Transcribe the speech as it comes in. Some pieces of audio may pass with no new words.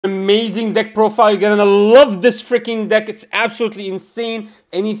amazing deck profile. You're gonna love this freaking deck. It's absolutely insane.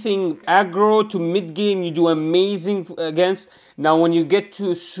 Anything aggro to mid game, you do amazing against. Now, when you get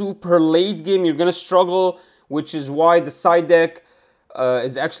to super late game, you're gonna struggle, which is why the side deck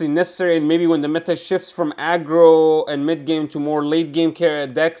is actually necessary. And maybe when the meta shifts from aggro and mid game to more late game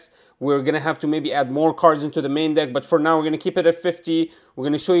decks, we're gonna have to maybe add more cards into the main deck. But for now, we're gonna keep it at 50. We're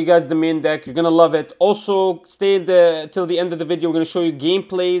gonna show you guys the main deck. You're gonna love it. Also, stay till the end of the video. We're gonna show you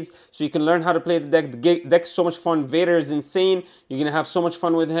gameplays so you can learn how to play the deck. The deck's so much fun. Vader is insane. You're gonna have so much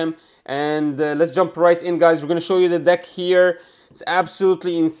fun with him. And let's jump right in, guys. We're gonna show you the deck here. It's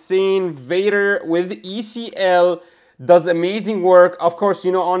absolutely insane. Vader with ECL does amazing work. Of course,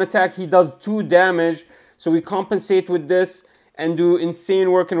 you know, on attack, he does 2 damage. So we compensate with this and do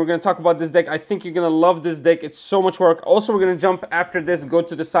insane work, and we're going to talk about this deck. I think you're going to love this deck. It's so much work. Also, we're going to jump after this, go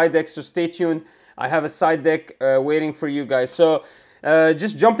to the side deck, so stay tuned. I have a side deck waiting for you guys. So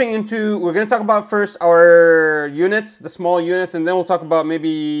just jumping into, we're going to talk about first our units, the small units, and then we'll talk about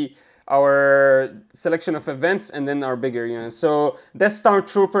maybe our selection of events and then our bigger units. So Death Star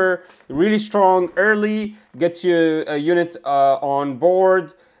Trooper, really strong early, gets you a unit on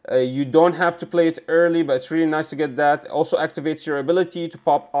board. You don't have to play it early, but it's really nice to get that. It also activates your ability to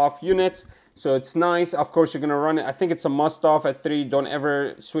pop off units, so it's nice. Of course, you're going to run it. I think it's a must-off at 3. Don't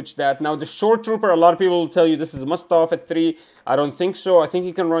ever switch that. Now, the Short Trooper, a lot of people will tell you this is a must-off at 3. I don't think so. I think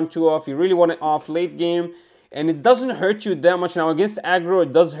you can run 2 off. You really want it off late game, and it doesn't hurt you that much. Now, against aggro,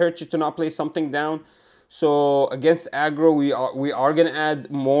 it does hurt you to not play something down. So, against aggro, we are going to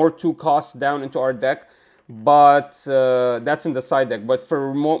add more 2 costs down into our deck. But that's in the side deck. But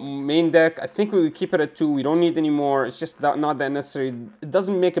for main deck, I think we keep it at 2. We don't need any more. It's just not that necessary. It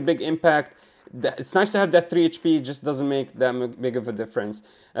doesn't make a big impact. It's nice to have that 3 HP. It just doesn't make that big of a difference.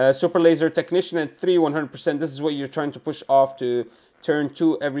 Super Laser Technician at 3, 100%. This is what you're trying to push off to turn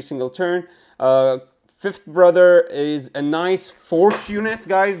 2 every single turn. Fifth Brother is a nice force unit,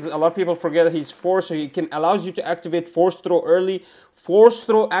 guys. A lot of people forget that he's force, so he allows you to activate force throw early. Force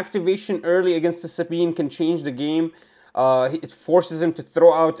throw activation early against the Sabine can change the game. It forces him to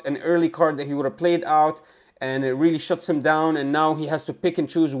throw out an early card that he would have played out, and it really shuts him down, and now he has to pick and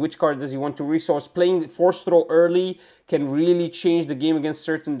choose which card does he want to resource. Playing force throw early can really change the game against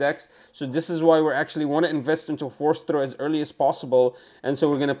certain decks, so this is why we actually want to invest into force throw as early as possible, and so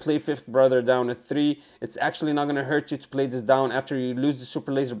we're going to play Fifth Brother down at 3. It's actually not going to hurt you to play this down after you lose the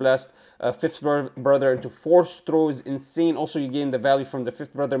Super Laser Blast. Fifth Brother into force throw is insane. Also, you gain the value from the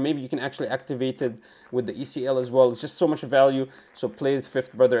Fifth Brother. Maybe you can actually activate it with the ECL as well. It's just so much value, so play the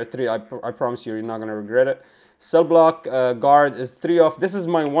Fifth Brother at 3. I promise you're not going to regret it. Cell block guard is 3 off. This is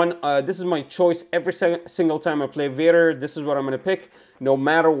my this is my choice every single time I play Vader. This is what I'm gonna pick, no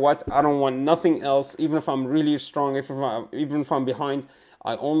matter what. I don't want nothing else. Even if I'm really strong, even if I'm behind,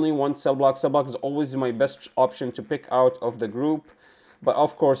 I only want cell block. Cell block is always my best option to pick out of the group. But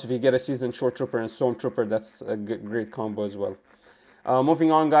of course, if you get a seasoned Short Trooper and Stone Trooper, that's a great combo as well.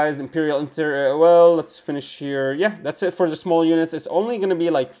 Moving on, guys. Imperial well, let's finish here. Yeah, that's it for the small units. It's only gonna be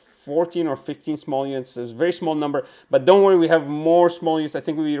like 14 or 15 small units. It's a very small number, but don't worry, we have more small units. I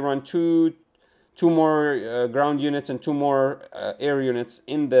think we run two more ground units and 2 more air units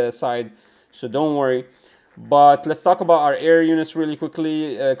in the side, so don't worry. But let's talk about our air units really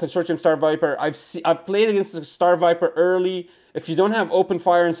quickly. Consortium Star Viper. I've played against the Star Viper early. If you don't have open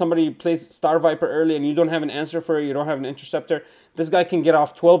fire and somebody plays Star Viper early and you don't have an answer for it, you don't have an interceptor, this guy can get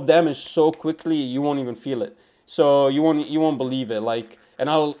off 12 damage so quickly you won't even feel it. So you won't believe it. Like, and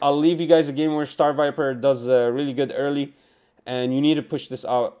I'll leave you guys a game where Star Viper does really good early, and you need to push this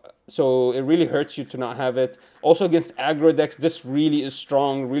out. So it really hurts you to not have it. Also against aggro decks, this really is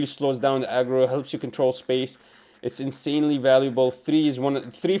strong. Really slows down the aggro, helps you control space. It's insanely valuable. 3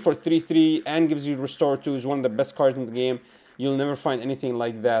 for 3/3 and gives you Restore 2 is one of the best cards in the game. You'll never find anything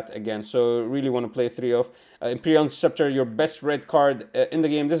like that again. So really want to play 3 off. Imperial Interceptor, your best red card in the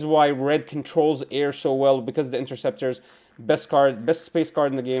game. This is why red controls air so well, because the Interceptors, best space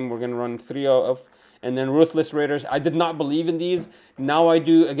card in the game. We're going to run 3 off. And then Ruthless Raiders. I did not believe in these. Now I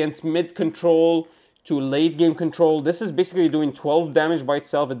do against mid control to late game control. This is basically doing 12 damage by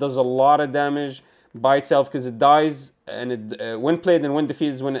itself. It does a lot of damage by itself because it dies, and it when played and when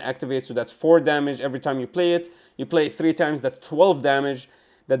defeated is when it activates. So that's 4 damage every time you play it. You play it 3 times, that's 12 damage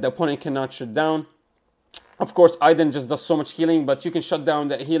that the opponent cannot shut down. Of course, Iden just does so much healing, but you can shut down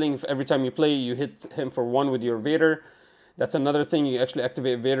that healing if every time you play. You hit him for 1 with your Vader. That's another thing. You actually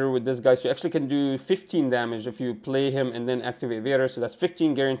activate Vader with this guy. So you actually can do 15 damage if you play him and then activate Vader. So that's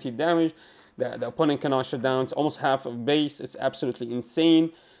 15 guaranteed damage that the opponent cannot shut down. It's almost half of base. It's absolutely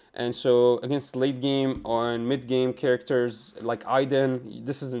insane. And so against late game or mid game characters like Iden,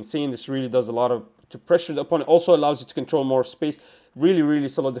 this is insane. This really does a lot of to pressure the opponent. Also allows you to control more of space. Really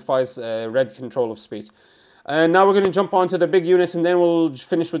solidifies red control of space. And now we're going to jump on to the big units, and then we'll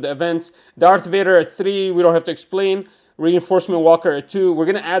finish with the events. Darth Vader at 3, we don't have to explain. Reinforcement Walker at 2. We're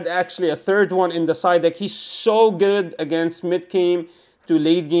going to add actually a third one in the side deck. He's so good against mid-game to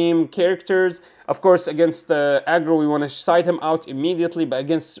late-game characters. Of course, against the aggro, we want to side him out immediately. But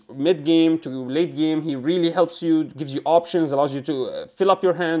against mid-game to late-game, he really helps you, gives you options, allows you to fill up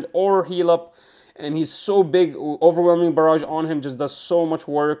your hand or heal up. And he's so big, overwhelming barrage on him just does so much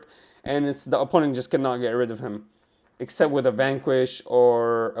work. And it's the opponent just cannot get rid of him, except with a Vanquish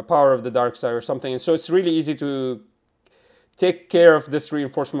or a Power of the Dark Side or something. And so it's really easy to take care of this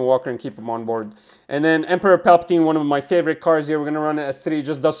Reinforcement Walker and keep him on board. And then Emperor Palpatine, one of my favorite cards here. We're going to run it at 3.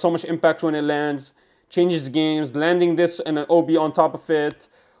 Just does so much impact when it lands. Changes games. Landing this and an OB on top of it.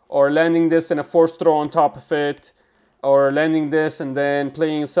 Or landing this and a Force Throw on top of it. Or landing this and then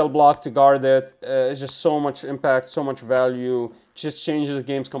playing Cell Block to guard it. It's just so much impact, so much value. Just changes the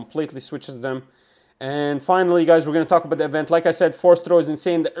games, completely switches them. And finally, guys, we're going to talk about the event. Like I said, Force Throw is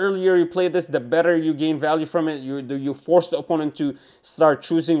insane. The earlier you play this, the better you gain value from it. You force the opponent to start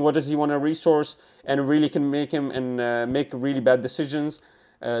choosing what does he want to resource, and really can make him and make really bad decisions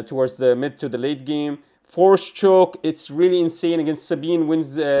towards the mid to the late game. Force Choke, it's really insane against Sabine.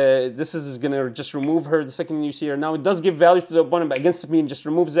 Wins. This is going to just remove her the second you see her. Now, it does give value to the opponent, but against Sabine, just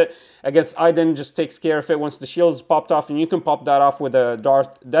removes it. Against Iden, just takes care of it once the shield's popped off, and you can pop that off with a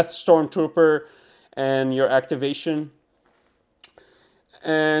Death Stormtrooper and your activation.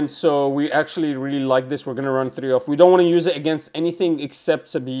 And so we actually really like this. We're going to run 3 off. We don't want to use it against anything except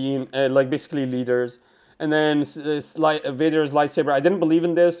Sabine, like basically leaders. And then Vader's lightsaber. I didn't believe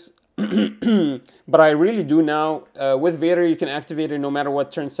in this. But I really do now. With Vader, you can activate it no matter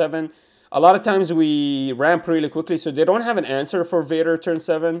what turn 7. A lot of times we ramp really quickly, so they don't have an answer for Vader turn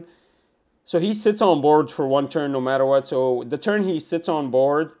 7. So he sits on board for 1 turn no matter what. So the turn he sits on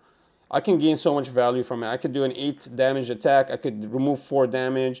board, I can gain so much value from it. I could do an 8 damage attack. I could remove 4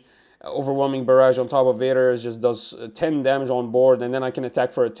 damage. Overwhelming barrage on top of Vader just does 10 damage on board, and then I can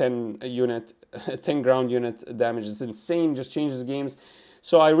attack for a 10 ground unit damage. It's insane, just changes games.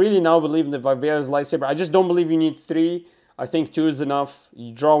 So I really now believe in the Vader's lightsaber. I just don't believe you need 3. I think 2 is enough.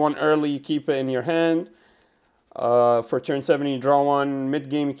 You draw 1 early, you keep it in your hand. For turn 7, you draw 1.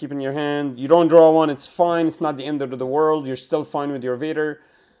 Mid-game, you keep it in your hand. You don't draw 1, it's fine. It's not the end of the world. You're still fine with your Vader.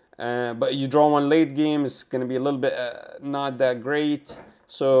 But you draw 1 late game, it's going to be a little bit not that great.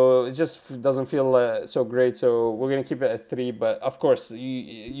 So it just doesn't feel so great. So we're going to keep it at 3. But of course,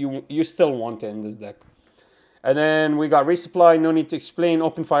 you still want it in this deck. And then we got resupply, no need to explain.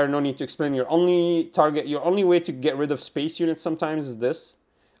 Open fire, no need to explain. Your only way to get rid of space units sometimes is this.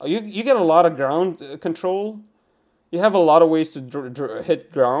 You get a lot of ground control. You have a lot of ways to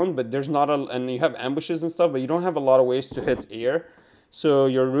hit ground, but there's not and you have ambushes and stuff, but you don't have a lot of ways to hit air. So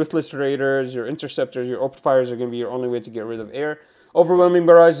your Ruthless Raiders, your Interceptors, your Open Fires are going to be your only way to get rid of air. Overwhelming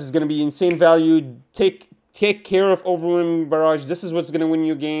Barrage is going to be insane value. Take care of Overwhelming Barrage. This is what's going to win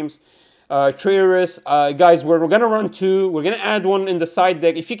you games. Traitorous, guys, we're going to run 2. We're going to add 1 in the side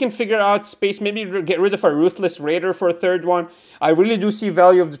deck. If you can figure out space, maybe get rid of a Ruthless Raider for a 3rd one. I really do see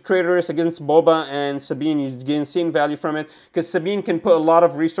value of the Traitorous against Boba and Sabine. You get insane value from it, because Sabine can put a lot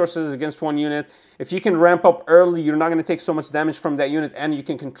of resources against 1 unit. If you can ramp up early, you're not going to take so much damage from that unit, and you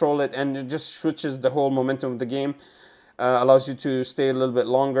can control it, and it just switches the whole momentum of the game. Allows you to stay a little bit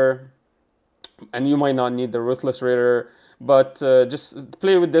longer, and you might not need the Ruthless Raider. But just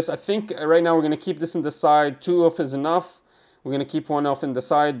play with this. I think right now we're going to keep this in the side. 2 off is enough. We're going to keep 1 off in the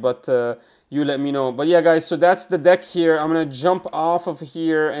side, but you let me know. But yeah, guys, so that's the deck here. I'm going to jump off of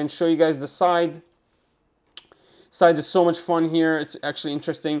here and show you guys the side. Side is so much fun here. It's actually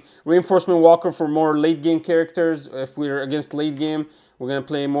interesting. Reinforcement Walker for more late game characters. If we're against late game, we're going to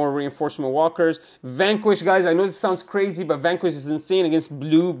play more Reinforcement Walkers. Vanquish, guys, I know this sounds crazy, but Vanquish is insane against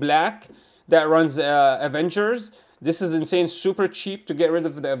blue-black that runs Avengers. This is insane, super cheap to get rid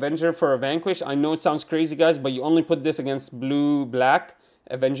of the Avenger for a Vanquish. I know it sounds crazy, guys, but you only put this against blue-black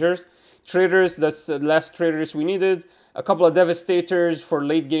Avengers. Traders, that's the last Traders we needed. A couple of Devastators for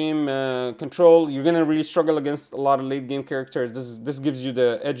late game control. You're going to really struggle against a lot of late game characters. This gives you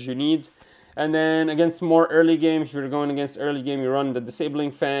the edge you need. And then against more early game, if you're going against early game, you run the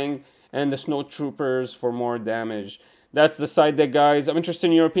Disabling Fang and the Snow Troopers for more damage. That's the side deck, guys. I'm interested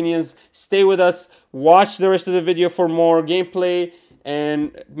in your opinions. Stay with us. Watch the rest of the video for more gameplay.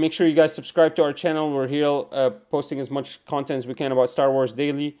 And make sure you guys subscribe to our channel. We're here posting as much content as we can about Star Wars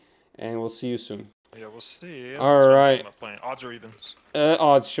daily. And we'll see you soon. Yeah, we'll see. All right. I'm not playing. Odds or evens?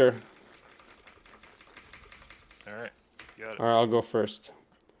 Odds, sure. All right, got it. All right, I'll go first.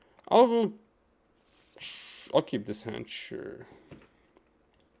 I'll keep this hand, sure.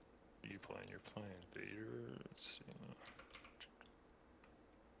 You playing? You're playing Vader. Let's see.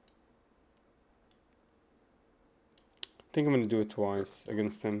 I think I'm gonna do it twice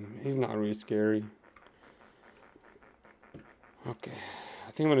against him. He's not really scary. Okay,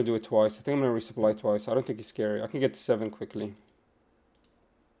 I think I'm gonna do it twice. I think I'm gonna resupply twice. I don't think he's scary. I can get to 7 quickly.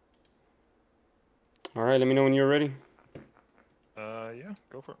 All right, let me know when you're ready. Yeah,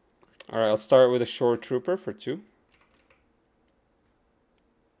 go for it. All right, I'll start with a short trooper for 2.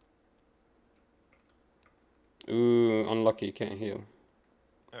 Ooh, unlucky, can't heal.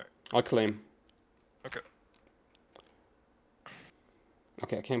 All right. I'll claim. Okay.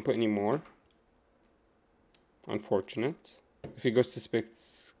 Okay, I can't put any more. Unfortunate. If he goes to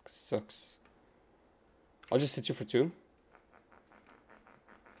space, sucks. I'll just hit you for 2.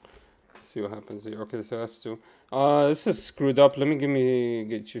 Let's see what happens here. Okay, so that's 2. This is screwed up. Let me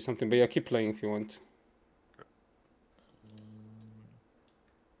get you something. But yeah, keep playing if you want.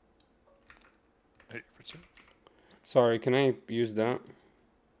 Hit for 2. Sorry, can I use that?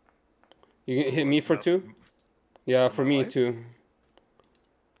 You can hit me for 2? Yeah, for me life? too.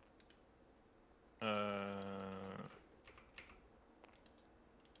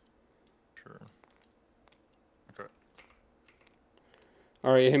 Sure. Okay.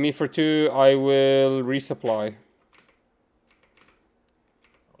 Alright, hit me for 2. I will resupply.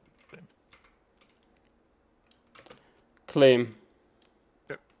 Claim.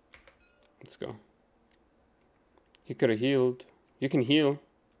 Yep. Let's go. He could have healed. You can heal.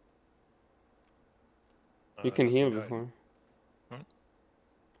 You can heal before.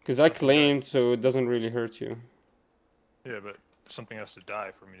 Because I claimed, so it doesn't really hurt you. Yeah, but something has to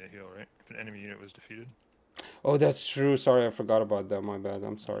die for me to heal, right? If an enemy unit was defeated. Oh, that's true. Sorry, I forgot about that. My bad.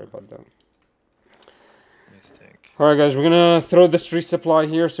 I'm sorry about that. Alright, guys, we're gonna throw this resupply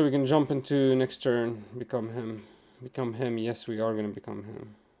here so we can jump into next turn. Become him. Become him. Yes, we are gonna become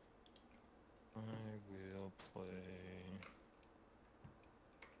him. I will play.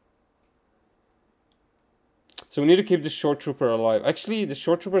 So we need to keep the short trooper alive. Actually, the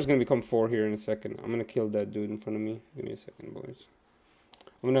short trooper is gonna become 4 here in a second. I'm gonna kill that dude in front of me. Give me a second, boys.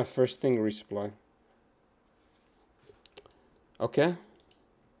 I'm gonna first thing resupply. Okay.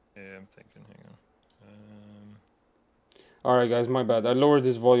 Yeah, I'm thinking. Hang on. Alright, guys, my bad. I lowered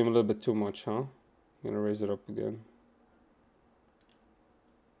this volume a little bit too much, huh? I'm gonna raise it up again.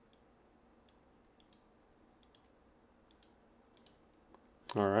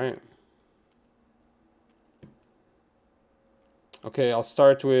 Alright. Okay, I'll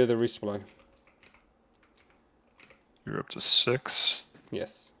start with a resupply. You're up to 6.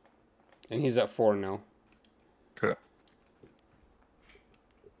 Yes. And he's at 4 now. Okay.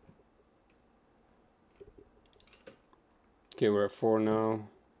 Okay, we're at 4 now.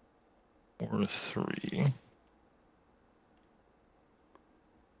 4 to 3.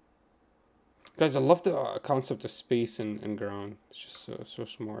 Guys, I love the concept of space and ground. It's just so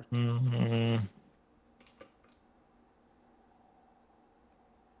smart.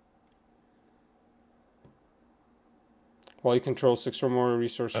 While you control 6 or more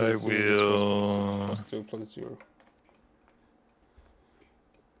resources, I will... +2/+0.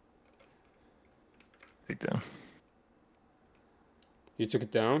 Take down. You took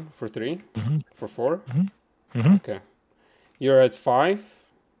it down for 3? Mm-hmm. For 4? Mm-hmm. Mm-hmm. Okay. You're at 5?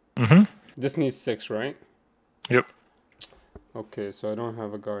 Mm-hmm. This needs 6, right? Yep. Okay, so I don't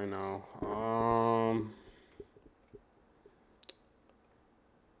have a guy now.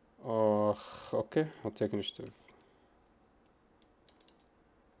 Okay, I'll take initiative.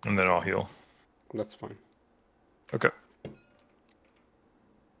 And then I'll heal. That's fine. Okay.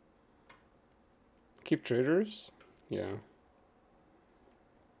 Keep traders? Yeah.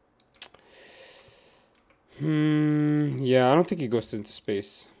 Yeah, I don't think he goes into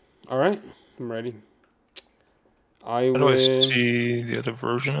space. Alright, I'm ready. How do I see the other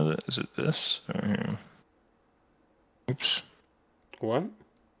version of it? Is it this? Or... Oops. What?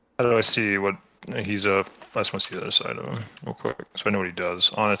 How do I see what he's I just want to see the other side of him real quick, so I know what he does.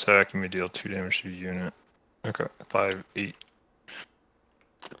 On attack, you may deal 2 damage to a unit. Okay, 5, 8.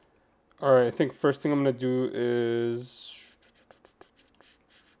 Alright, I think first thing I'm gonna do is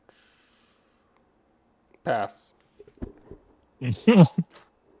pass.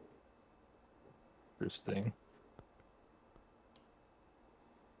 Interesting.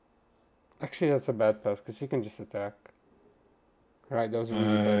 Actually, that's a bad pass because he can just attack. Right, that was a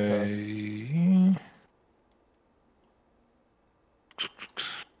really bad pass. 'Cause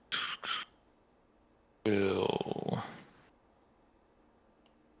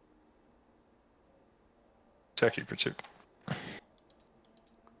Attack you for 2.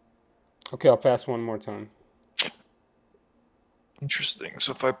 Okay, I'll pass one more time. Interesting.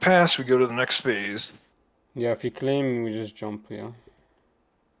 So if I pass, we go to the next phase. Yeah, if you claim, we just jump, yeah.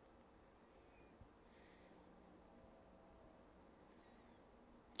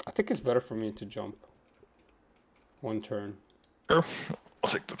 I think it's better for me to jump. One turn. Sure.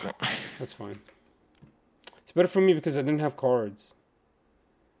 I'll take the pin. That's fine. It's better for me because I didn't have cards.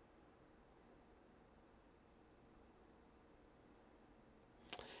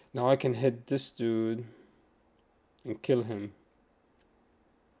 Now I can hit this dude and kill him.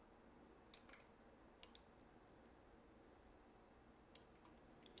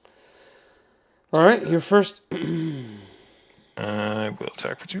 Alright, you're first. I will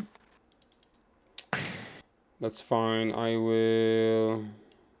attack for 2. That's fine. I will...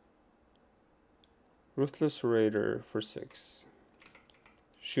 Ruthless Raider for 6.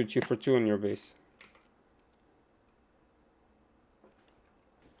 Shoot you for 2 on your base.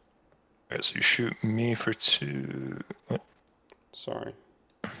 Alright, so you shoot me for 2. What? Sorry.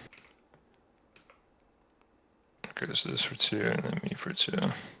 Okay, so this for 2, and then me for 2.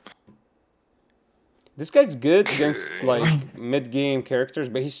 This guy's good against like mid-game characters,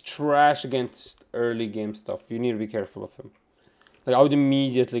 but he's trash against early game stuff. You need to be careful of him. Like I would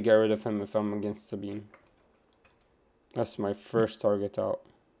immediately get rid of him if I'm against Sabine. That's my first target out.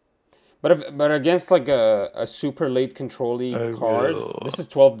 But against like a super late control-y card, this is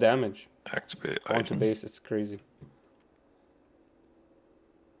 12 damage. Activate onto Iden. base. It's crazy.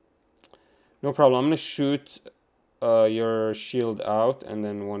 No problem. I'm gonna shoot your shield out and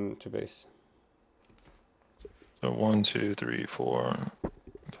then 1 to base. So 1, 2, 3, 4.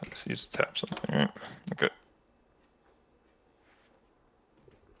 Let's use tap something, right? Okay.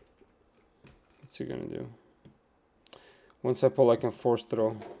 What's he gonna do? Once I pull, I can force throw.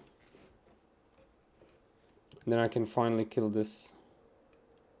 And then I can finally kill this.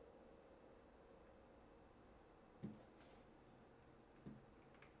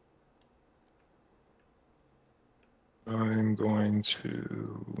 I'm going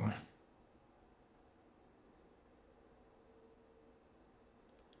to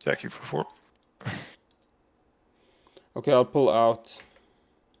attack you for 4. Okay, I'll pull out.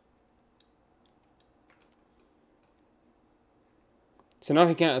 So now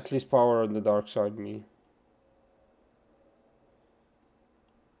he can at least power on the dark side me.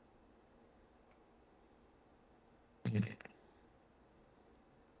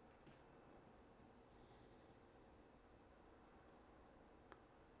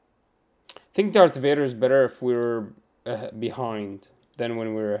 I think Darth Vader is better if we were behind than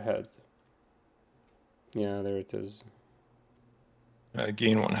when we were ahead. Yeah, there it is. I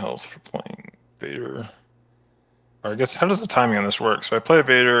gain 1 health for playing Vader. Or I guess, how does the timing on this work? So I play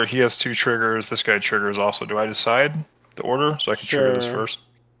Vader, he has 2 triggers, this guy triggers also. Do I decide the order so I can trigger this first?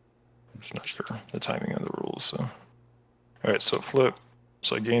 I'm just not sure the timing of the rules, so. Alright, so flip.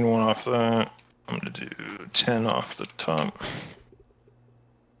 So I gain 1 off that. I'm gonna do 10 off the top.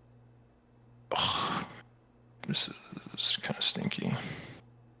 Ugh, this is kind of stinky.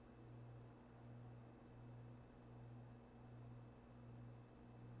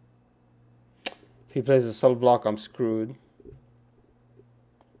 If he plays a soul block, I'm screwed.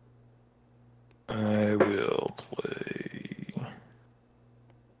 I will play.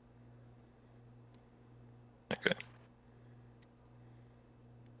 Okay.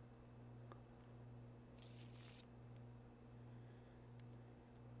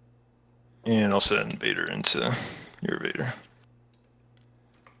 And I'll send Vader into your Vader.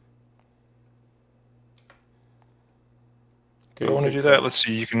 Okay, I want to do that. Let's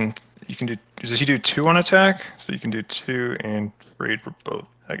see. You can do. Does he do 2 on attack? So you can do 2 and trade for both.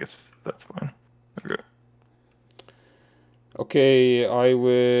 I guess that's fine. Okay. Okay, I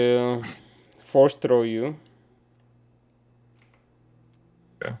will force throw you.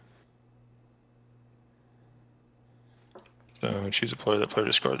 Okay. So choose a player. That player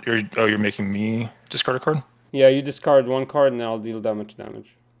discard. You're making me discard a card. Yeah, you discard 1 card and I'll deal damage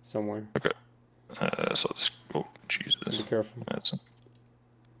somewhere. Okay. So I'll just. Oh Jesus. Be careful. That's.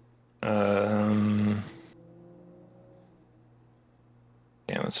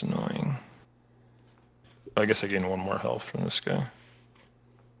 Yeah, that's annoying. I guess I gain 1 more health from this guy.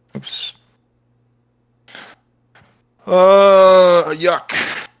 Oops. Yuck.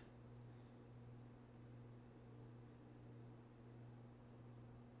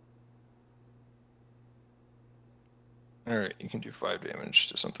 Alright, you can do 5 damage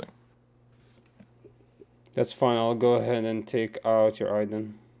to something. That's fine. I'll go ahead and take out your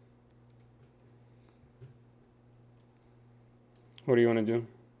Iden. What do you want to do?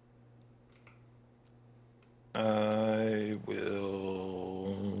 I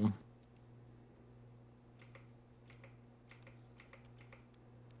will.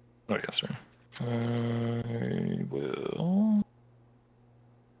 Oh, yes, sir. I will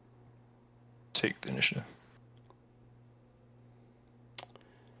take the initiative.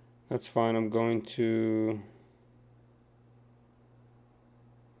 That's fine. I'm going to.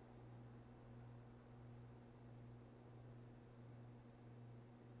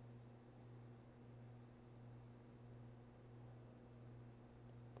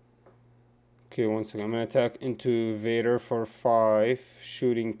 Okay, one second. I'm gonna attack into Vader for 5,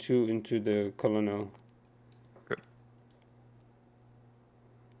 shooting 2 into the colonel. Good.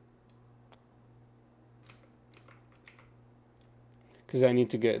 Because I need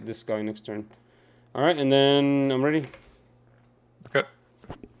to get this guy next turn. All right, and then I'm ready. Okay.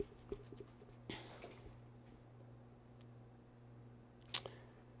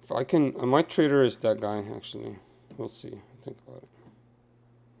 If I can, I might trade her as that guy. Actually, we'll see. Think about it.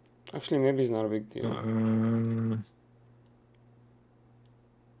 Actually, maybe it's not a big deal.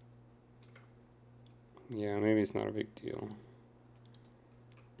 Yeah, maybe it's not a big deal.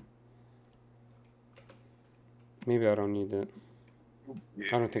 Maybe I don't need it.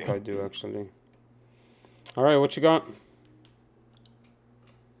 I don't think I do, actually. All right, what you got?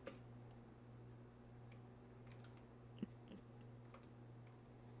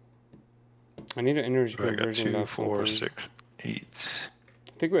 I need an energy conversion. I got 2, back 4, something. 6, 8.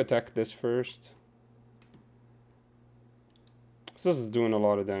 I think we attack this first. This is doing a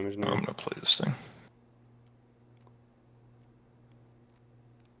lot of damage now. I'm gonna play this thing.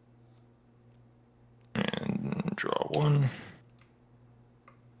 And draw 1.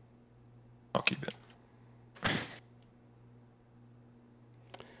 I'll keep it.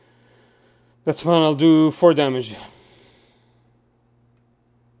 That's fine. I'll do 4 damage.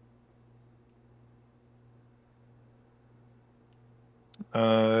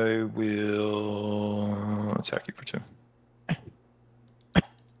 I will attack you for 2.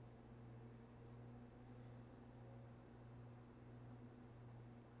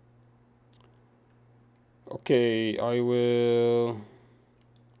 Okay, I will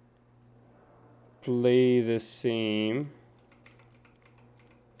play the same.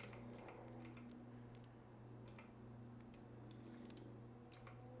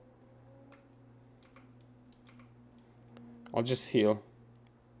 I'll just heal.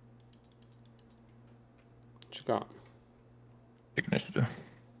 What you got? Take initiative.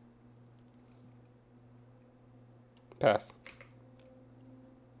 Pass.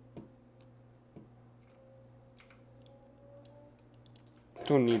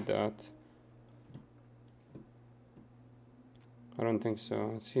 Don't need that. I don't think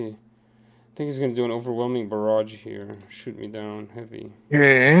so. Let's see. I think he's gonna do an overwhelming barrage here. Shoot me down heavy.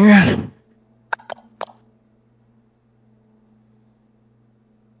 Yeah.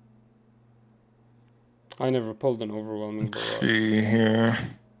 I never pulled an overwhelming barrage. Let's see here.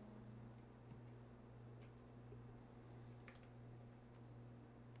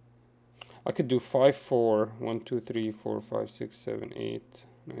 I could do 5, 4. 1, 2, 3, 4, 5, 6, 7, 8,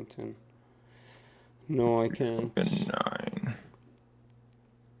 9, 10. No, I can't. 9.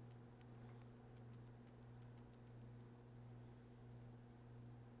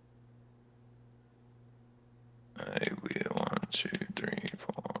 I will 1, 2, 3,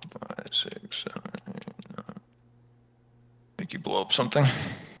 4, 5, 6, 7, 8, 9. Make you blow up something.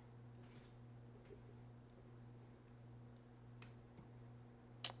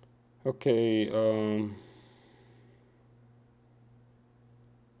 Okay,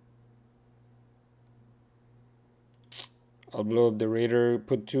 I'll blow up the Raider,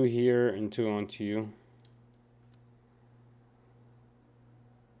 put 2 here and 2 onto you.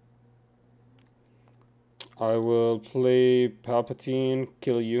 I will play Palpatine,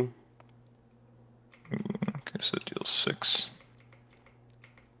 kill you. Okay, so it deals 6.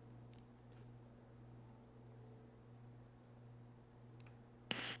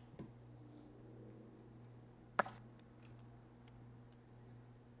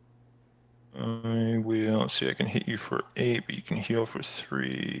 I will, let's see, I can hit you for 8, but you can heal for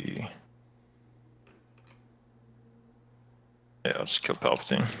 3. Yeah, I'll just kill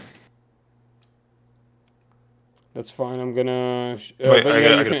Palpatine. That's fine. I'm gonna. Wait, but I yeah,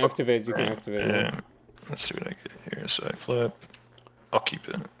 gotta you can activate. You can activate. Yeah. Let's see what I get here. So I flip. I'll keep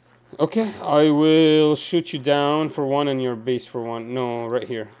it. Okay, I will shoot you down for 1 and your base for 1. No, right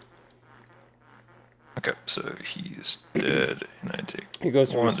here. Okay, so he's dead, and I take He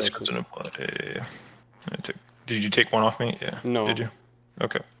goes to 1. This resources. goes into play. Did you take 1 off me? Yeah. No. Did you?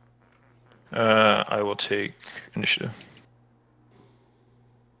 Okay. I will take initiative.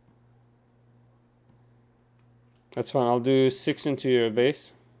 That's fine. I'll do 6 into your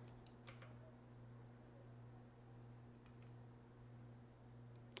base.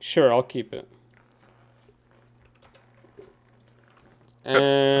 Sure, I'll keep it.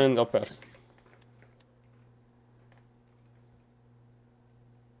 And I'll pass.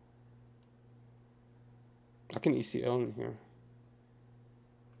 I can ECL in here.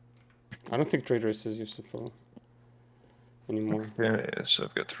 I don't think Trader is useful anymore. Okay, so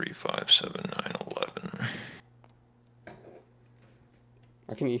I've got 3, 5, 7, 9, 11.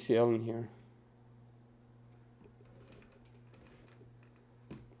 I can ECL in here.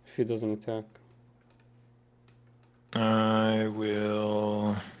 If he doesn't attack. I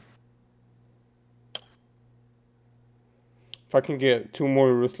will. If I can get 2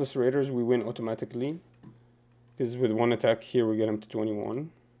 more Ruthless Raiders, we win automatically. Because with 1 attack here, we get him to 21.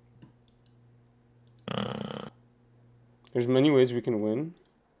 There's many ways we can win.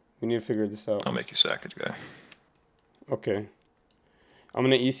 We need to figure this out. I'll make you sack it, guy. Okay. I'm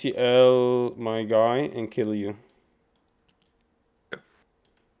gonna ECL my guy and kill you. Yep.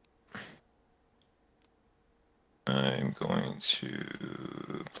 I'm going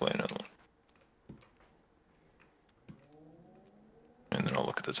to play another one. And then I'll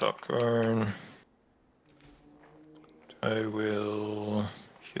look at the top card. I will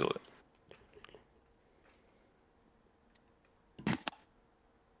heal it.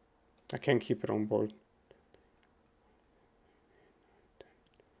 I can't keep it on board.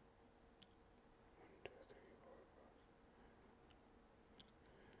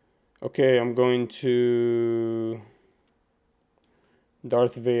 Okay, I'm going to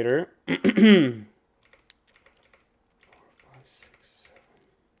Darth Vader. 4, 5, 6,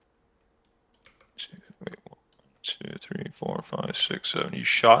 7. Wait, 1, 2, 3, 4, 5, 6, 7. You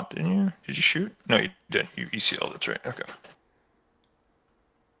shot, didn't you? Did you shoot? No, you didn't. You ECL, that's right. Okay.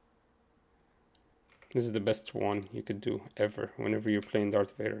 This is the best one you could do ever. Whenever you're playing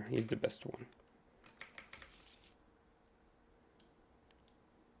Darth Vader, he's the best one.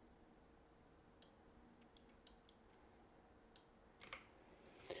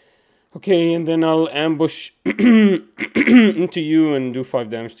 Okay, and then I'll ambush into you and do 5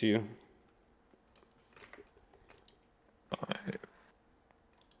 damage to you.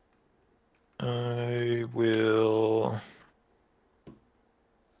 I will.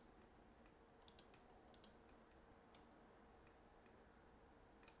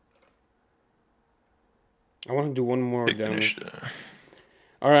 I want to do 1 more damage. Initiative.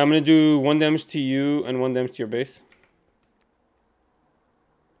 Alright, I'm going to do 1 damage to you and 1 damage to your base.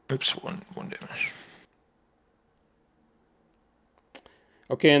 Oops, one damage.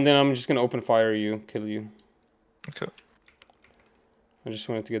 Okay, and then I'm just going to open fire you, kill you. Okay. I just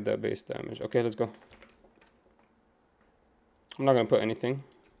wanted to get that base damage. Okay, let's go. I'm not going to put anything.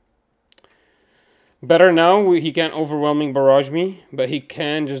 Better now, he can't overwhelming barrage me, but he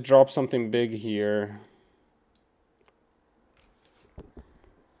can just drop something big here.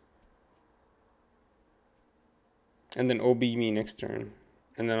 And then OB me next turn.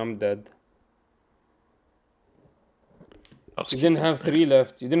 And then I'm dead. You didn't have 3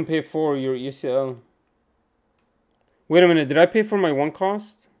 left. You didn't pay 4, your ECL. Wait a minute, did I pay for my 1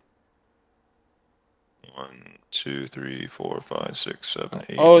 cost? 1, 2, 3, 4, 5, 6, 7,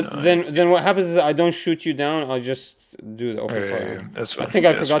 8. Oh, 9. then what happens is I don't shoot you down. I'll just do the open fire. Yeah, that's fine. I think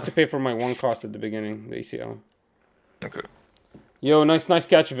I forgot to pay for my 1 cost at the beginning, the ECL. Okay. Yo, nice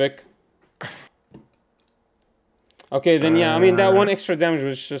catch, Vic. Okay, then yeah, I mean that 1 extra damage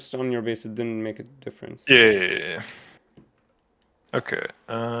was just on your base. It didn't make a difference. Yeah. Okay.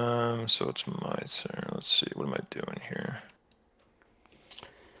 So it's my turn. Let's see. What am I doing here?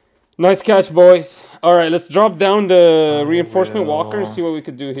 Nice catch, boys. All right, let's drop down the reinforcement walker and see what we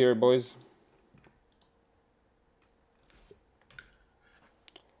could do here, boys.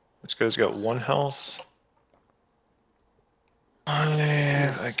 This guy's got 1 health.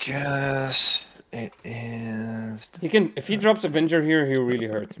 I guess it is. He can, if he drops Avenger here, he really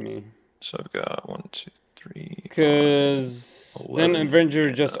hurts me. So I've got 1, 2, 3. Because then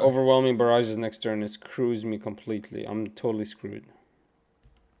Avenger just overwhelming barrages next turn. It screws me completely. I'm totally screwed.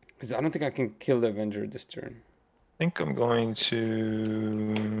 Because I don't think I can kill the Avenger this turn. I think I'm going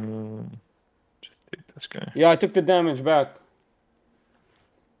to just take this guy. Yeah, I took the damage back.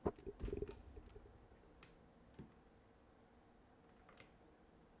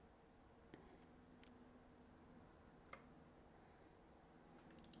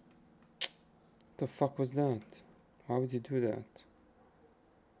 The fuck was that? Why would you do that?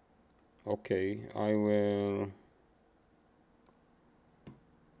 Okay, I will.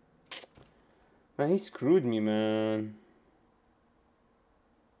 Man, he screwed me, man.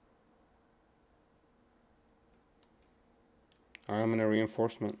 I'm in a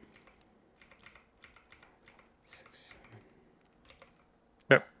reinforcement. 6,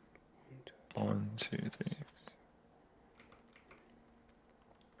 7. Yep. 1, 2, 3.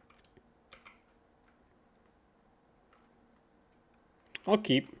 I'll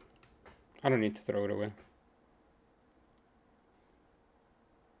keep. I don't need to throw it away.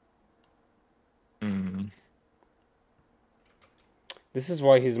 This is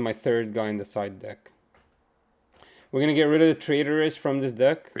why he's my third guy in the side deck. We're gonna get rid of the traitorous from this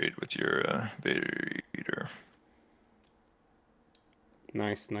deck. Trade with your Vader.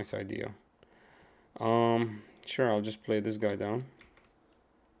 Nice idea. Sure, I'll just play this guy down.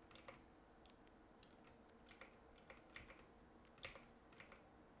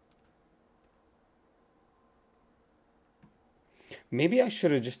 Maybe I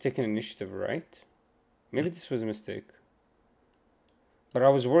should have just taken initiative, right? Maybe this was a mistake. But I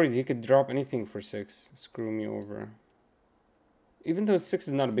was worried he could drop anything for 6. Screw me over. Even though 6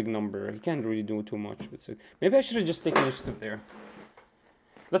 is not a big number, he can't really do too much with 6. Maybe I should have just taken initiative there.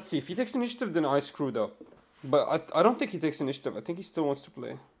 Let's see. If he takes initiative, then I screwed up. But I don't think he takes initiative. I think he still wants to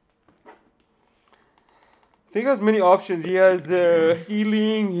play. I think he has many options. He has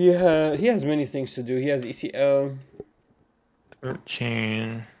healing. He has many things to do. He has ECL.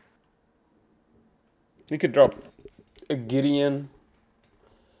 13. He could drop a Gideon.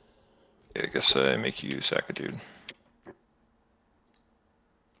 Yeah, I guess I make you sack a dude.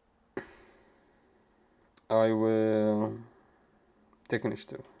 I will take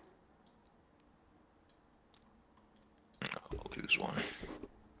initiative. I'll lose 1.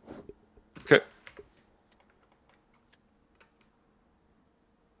 Okay.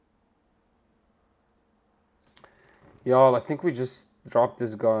 Y'all, I think we just dropped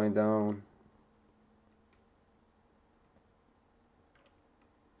this guy down.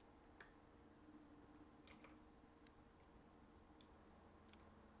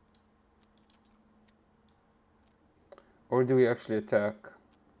 Or do we actually attack?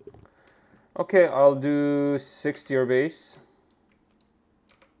 Okay, I'll do 6 to your base.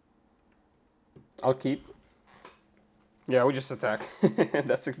 I'll keep. Yeah, we just attack.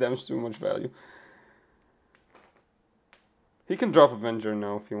 That's 6 damage, too much value. He can drop Avenger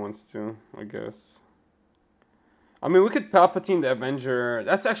now if he wants to, I guess. I mean, we could Palpatine the Avenger.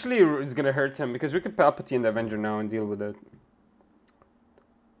 That's actually is gonna hurt him because we could Palpatine the Avenger now and deal with it.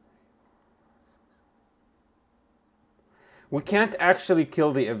 We can't actually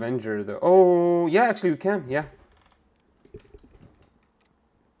kill the Avenger though. Oh, yeah, actually we can, yeah.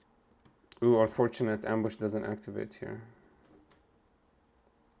 Ooh, unfortunate. Ambush doesn't activate here.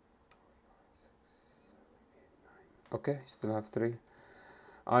 Okay, still have 3.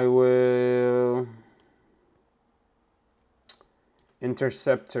 I will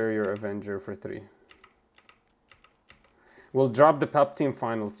Interceptor your Avenger for 3. We'll drop the Palpatine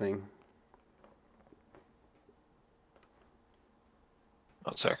final thing.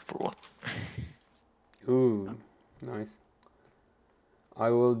 I'll sack for 1. Ooh, nice. I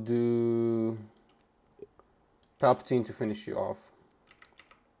will do Palpatine to finish you off.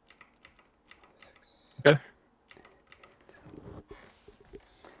 Okay.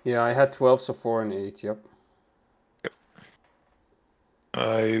 Yeah, I had 12, so 4 and 8, yep. Yep.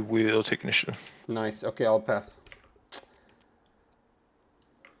 I will take initiative. Nice, okay, I'll pass.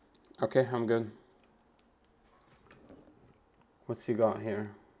 Okay, I'm good. What's he got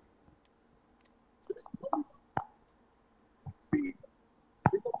here?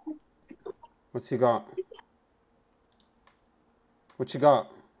 What's he got? What you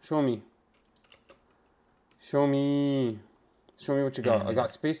got? Show me. Show me. Show me what you got. I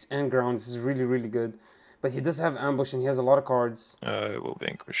got space and ground. This is really, really good. But he does have ambush and he has a lot of cards. I will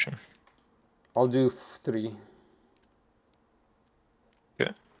vanquish him. I'll do 3.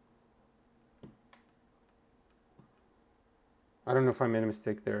 Okay. I don't know if I made a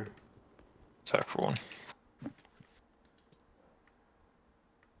mistake there. Sack for 1.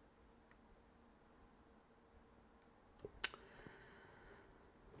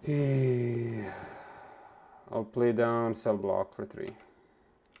 I'll play down cell block for 3.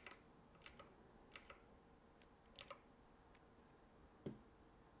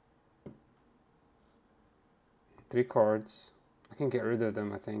 Three cards. I can get rid of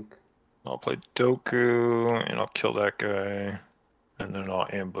them, I think. I'll play Dooku, and I'll kill that guy. And then I'll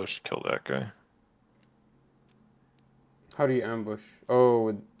ambush, kill that guy. How do you ambush?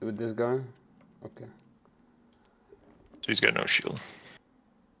 Oh, with this guy? Okay. So he's got no shield.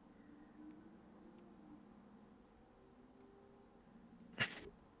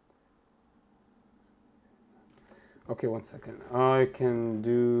 Okay, 1 second. I can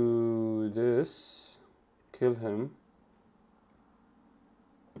do this. Kill him.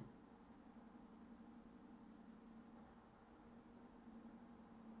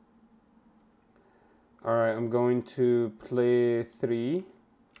 Alright, I'm going to play 3.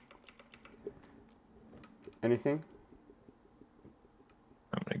 Anything?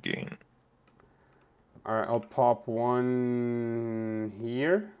 I'm gonna gain. Alright, I'll pop 1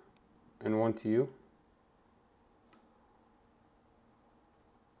 here and 1 to you.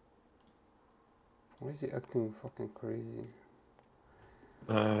 Why is he acting fucking crazy?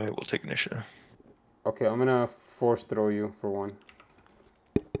 We'll take initiative. Okay, I'm gonna force throw you for 1.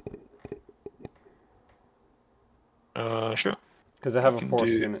 Sure. Because I have a force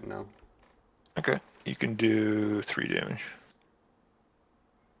unit now. Okay, you can do 3 damage.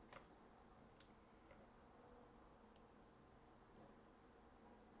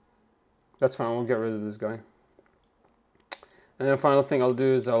 That's fine, we'll get rid of this guy. And the final thing I'll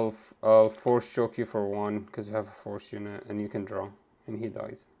do is I'll force choke you for 1 because you have a force unit and you can draw. And he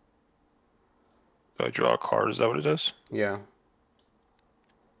dies. So I draw a card, is that what it does? Yeah.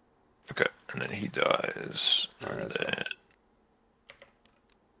 Okay, and then he dies. Alright, and let's go. then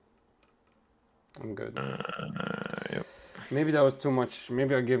I'm good. yep. Maybe that was too much.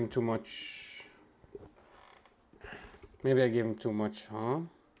 Maybe I gave him too much. Maybe I gave him too much, huh?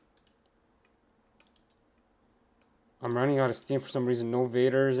 I'm running out of steam for some reason. No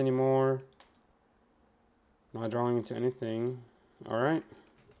Vaders anymore. Not drawing into anything. Alright.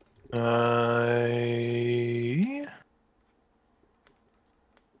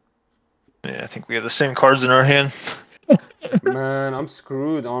 Yeah, I think we have the same cards in our hand. Man, I'm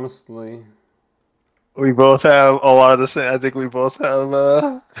screwed, honestly. We both have a lot of the same. I think we both have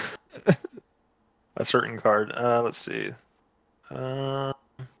a certain card. Let's see.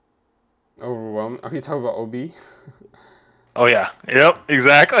 Overwhelmed. Are you talking about OB? Oh yeah. Yep.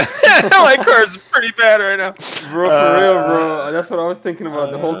 Exactly. My card's pretty bad right now. Bro, for real, bro. That's what I was thinking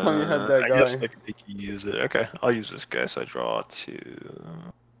about the whole time you had that guy. I guess I can make you use it. Okay, I'll use this guy. So I draw 2.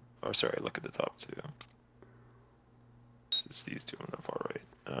 Or sorry, look at the top 2. It's these 2 on the far right.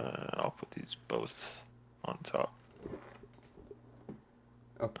 I'll put these both on top.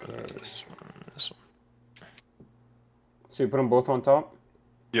 Okay. This one, this one. So you put them both on top?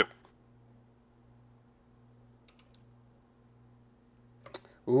 Yep.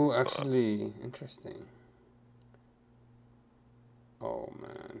 Ooh, actually, interesting. Oh,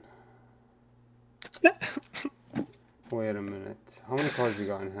 man. Wait a minute. How many cards you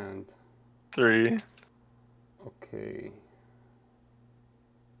got in hand? 3. Okay.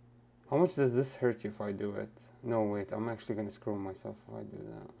 How much does this hurt you if I do it? No, wait. I'm actually going to screw myself if I do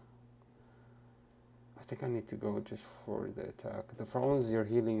that. I think I need to go just for the attack. The problem is your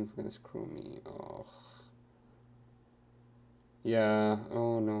healing is going to screw me. Oh. Yeah.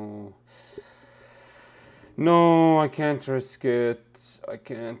 Oh, no. No, I can't risk it. I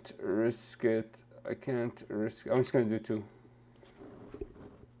can't risk it. I can't risk it. I'm just going to do 2.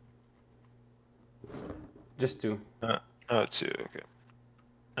 Just 2. 2, okay.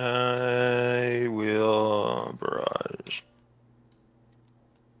 I will barrage.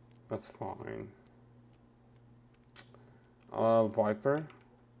 That's fine. Viper.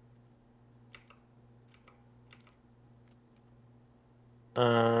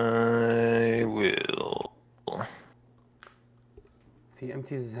 I will. If he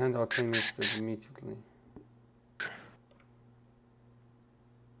empties his hand, I'll claim this immediately.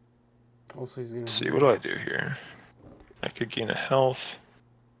 Also, he's gonna. Let's see, what do I do here? I could gain a health.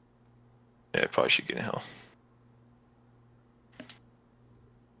 Yeah, I probably should gain a health.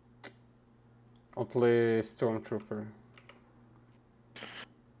 I'll play Stormtrooper.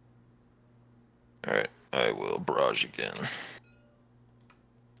 Alright, I will barrage again.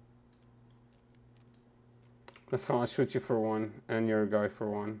 That's fine, I'll shoot you for 1, and your guy for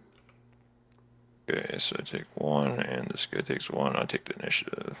 1. Okay, so I take 1, and this guy takes 1. I take the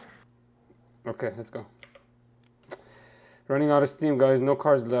initiative. Okay, let's go. Running out of steam, guys. No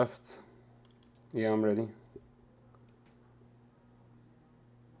cards left. Yeah, I'm ready.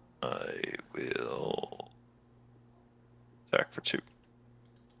 I will attack for 2.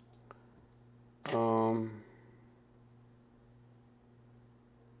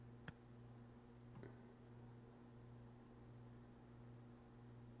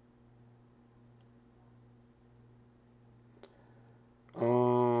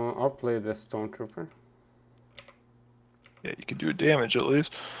 I'll play the Stormtrooper. Yeah, you can do damage at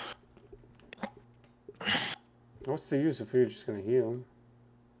least. What's the use if you're just gonna heal?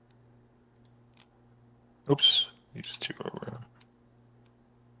 Oops, use 2 over.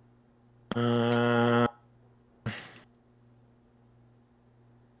 I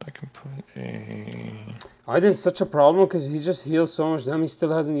can put a. Iden's such a problem because he just heals so much. Damn, he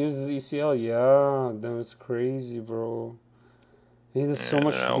still hasn't used his ECL. Yeah, that's crazy, bro. He does so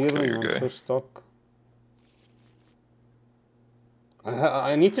much healing. I'm so stuck.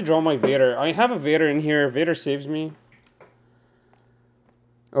 I need to draw my Vader. I have a Vader in here. Vader saves me.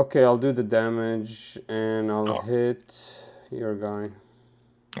 Okay, I'll do the damage and I'll hit your guy.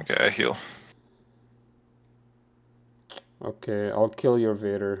 Okay, I heal. Okay, I'll kill your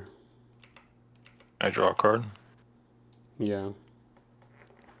Vader. I draw a card. Yeah.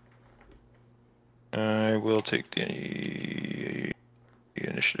 I will take the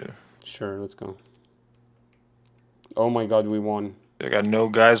initiative. Sure, let's go. Oh my god, we won. I got no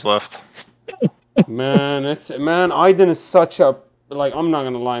guys left. Man, Iden is such a, like, I'm not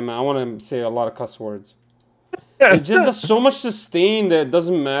gonna lie, man. I want to say a lot of cuss words. It just does so much sustain that it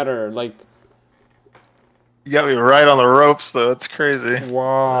doesn't matter. Like, You got me right on the ropes, though. It's crazy.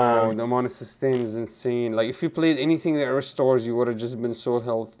 wow, the amount of sustain is insane. Like, if you played anything that restores, you would have just been so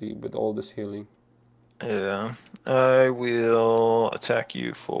healthy with all this healing. Yeah. I will attack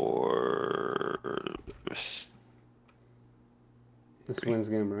you for... This wins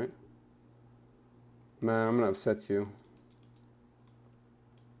game, right? Man, I'm gonna upset you.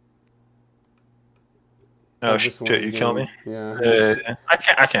 Oh shit! You kill me. Yeah.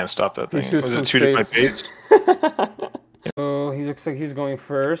 I can't stop that thing. shoots Was from it shooting my space. base? So he looks like he's going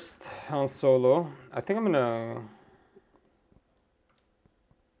first on solo. I think I'm gonna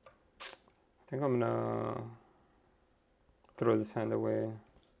throw this hand away.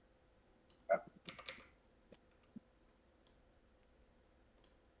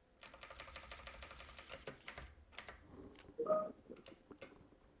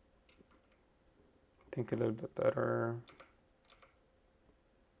 Think a little bit better.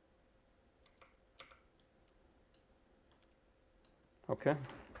 Okay.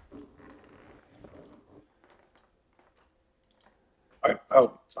 All right.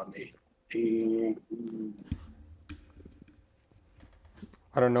 Oh, it's on me.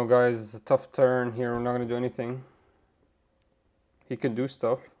 I don't know, guys. It's a tough turn here. We're not gonna do anything. He can do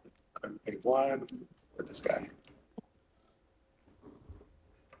stuff. Pick one for this guy.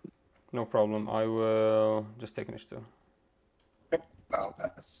 No problem. I will just take initiative. Okay. I'll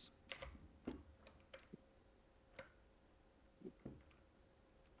pass.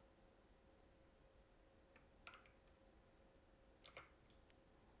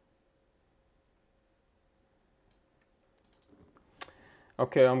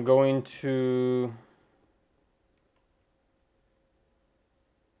 Okay, I'm going to...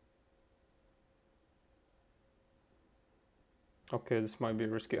 Okay, this might be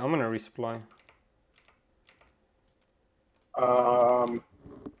risky. I'm gonna resupply.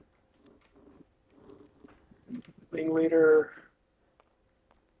 Wing leader.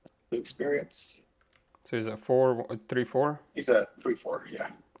 The experience. So he's at 4, 3, 4? He's at 3-4, yeah.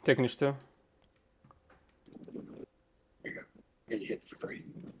 Take initiative. Here you go. Yeah, you hit for 3.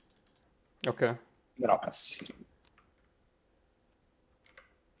 Okay. Then I'll pass.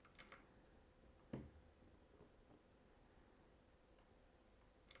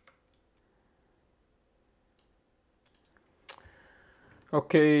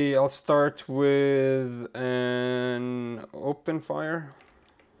 Okay, I'll start with an open fire.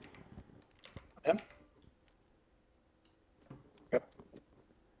 Yep. Yep.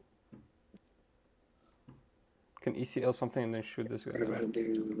 Can ECL something and then shoot this guy. Go ahead and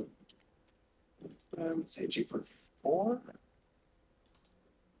do CG for 4.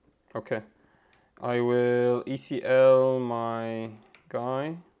 Okay. I will ECL my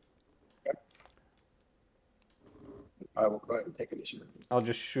guy. I will go ahead and take initiative. I'll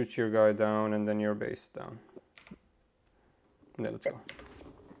just shoot your guy down and then your base down. Yeah, let's go.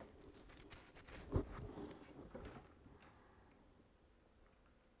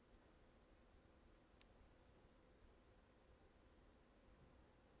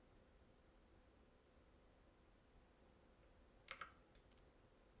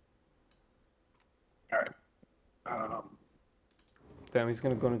 All right. Damn, he's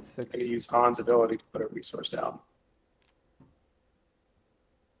gonna go into 6. I'm going to use Han's ability to put a resource down.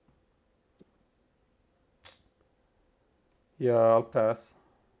 Yeah, I'll pass.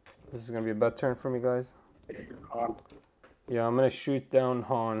 This is gonna be a bad turn for me, guys. Han. Yeah, I'm gonna shoot down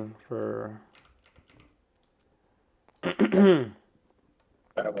Han for... Then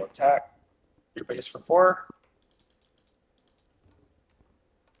I will attack your base for 4.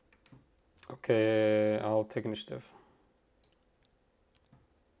 Okay, I'll take initiative.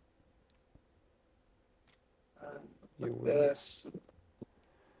 This.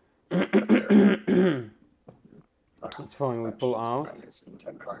 That's fine, we pull out.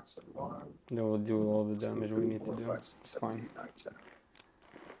 10 cards. Then we'll do all the damage we need to do. It's fine.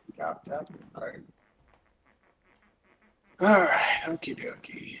 Got that. All right. All right. Okie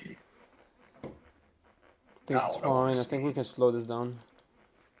dokie. I think it's fine. I think we can slow this down.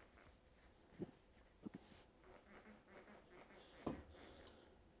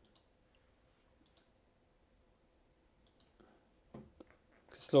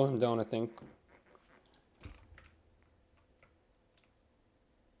 Slow him down, I think.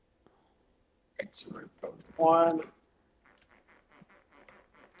 Right, so we're going 1,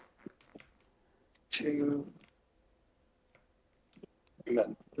 2, and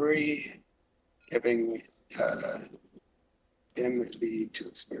then 3, giving him the 2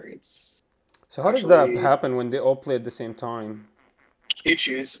 experience. So how does that happen when they all play at the same time? You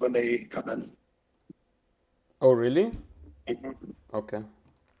choose when they come in. Oh, really? Mm-hmm. Okay.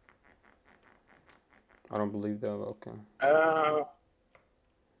 I don't believe that, okay.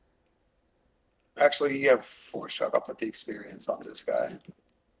 Actually, you have 4 shut up with the experience on this guy.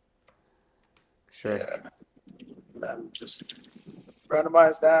 Sure. Yeah. And then just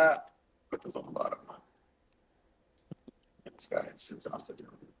randomize that. Put those on the bottom. This guy is exhausted.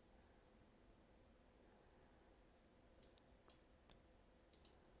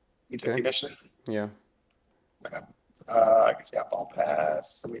 You took the initiative? Yeah. Okay. I guess, yeah, ball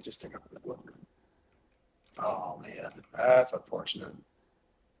pass. Let me just take a quick look. Oh, man. That's unfortunate.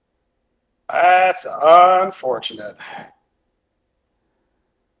 That's unfortunate.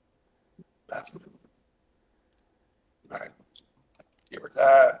 That's all right. Get rid of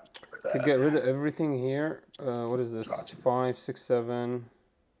that. To get rid of everything here, what is this? 5, 6, 7.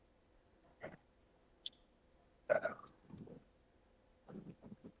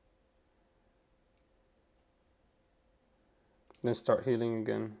 Then start healing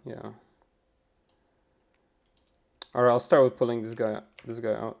again. Yeah. All right, I'll start with pulling this guy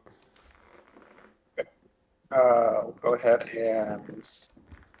out. Okay. Go ahead and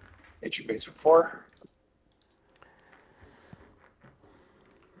hit your base for 4.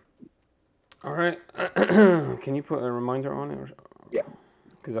 All right. Can you put a reminder on it? Or... Yeah.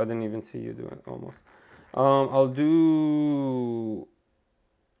 Because I didn't even see you do it almost. I'll do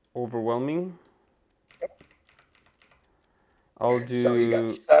overwhelming. Yep. I'll do. So you got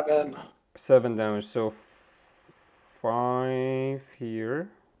 7. 7 damage. So 5 here.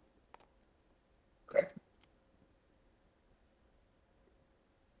 Okay.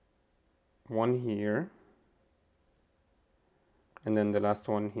 1 here. And then the last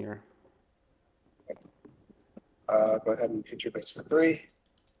one here. Go ahead and hit your base for 3.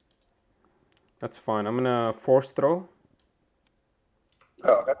 That's fine. I'm gonna force throw.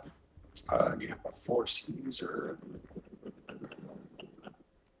 Oh, okay. You have a force user.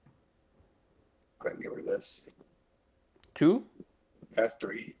 Go ahead and get rid of this. 2? That's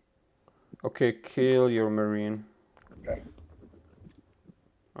 3. Okay, kill your marine. Okay.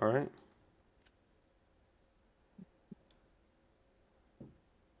 All right.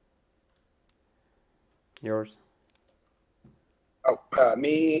 Yours. Oh,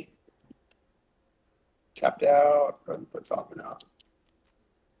 me. Tapped out. Go ahead and put Falcon out.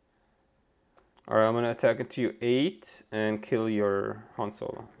 All right, I'm gonna attack it to you 8 and kill your Han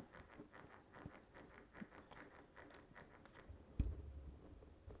Solo.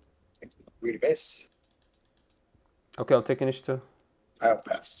 Read a base. Okay, I'll take initiative. I'll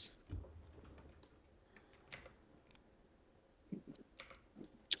pass.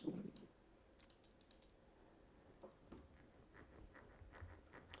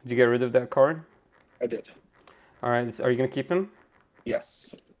 Did you get rid of that card? I did. All right, are you gonna keep him?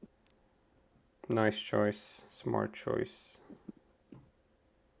 Yes. Nice choice, smart choice.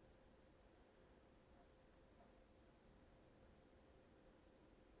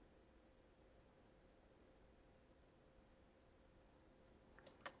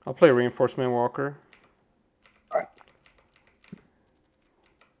 I'll play Reinforcement Walker. All right.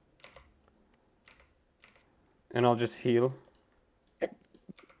 And I'll just heal. Okay.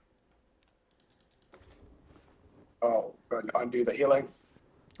 Oh, go ahead and undo the healing.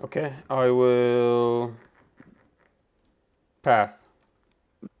 Okay, I will pass.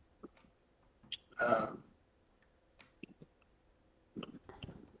 I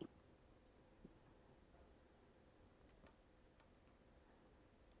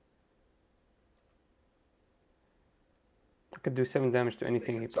could do 7 damage to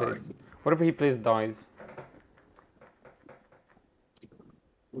anything he plays. Whatever he plays dies.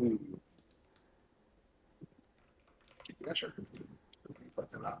 Yeah, sure. Put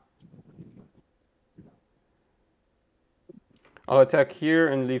them out. I'll attack here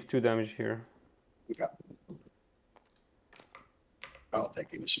and leave 2 damage here. Okay. I'll take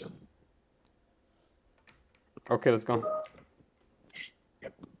the initiative. Okay, let's go.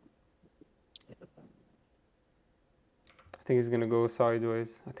 Yep. I think he's gonna go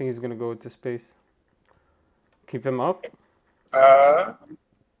sideways. I think he's gonna go to space. Keep him up?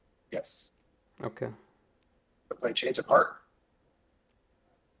 Yes. Okay. I play Change of Heart.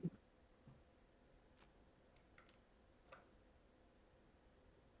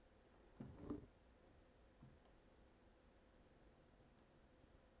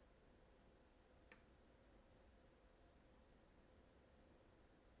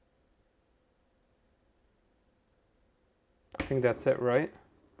 I think that's it, right?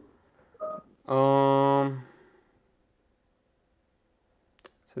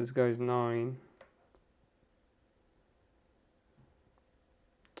 So this guy's 9.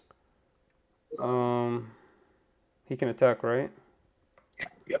 He can attack, right?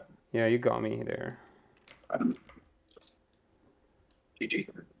 Yep. Yeah, you got me there. GG.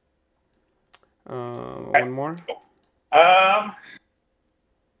 One more?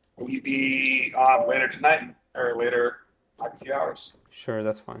 Will you be on later tonight or later, like a few hours? Sure,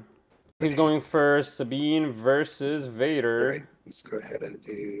 that's fine. He's going first. Sabine versus Vader. Right. Let's go ahead and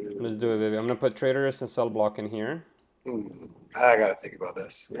do. Let's do it, baby. I'm gonna put Traitorous and Cell Block in here. I gotta think about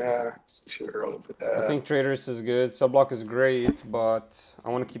this. Yeah, it's too early for that. I think Traitorous is good. Cell Block is great, but I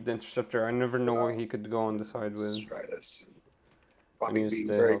want to keep the Interceptor. I never know what he could go on the side with. Let's try this. I Probably need to being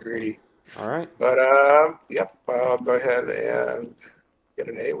stay very healthy. greedy. All right. But yep. I'll go ahead and get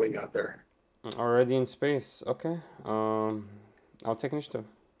an A-wing out there. Already in space. Okay. I'll take initiative.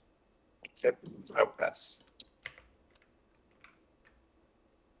 Yep. I will pass.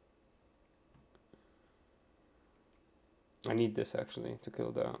 I need this actually to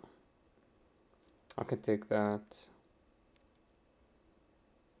kill that. I can take that.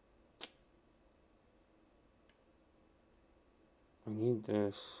 I need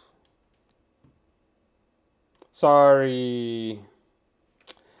this. Sorry.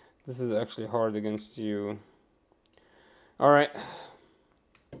 This is actually hard against you. Alright.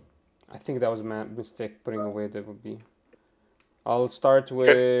 I think that was a mistake putting away that would be. I'll start with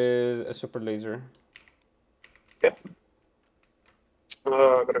a super laser. Yep.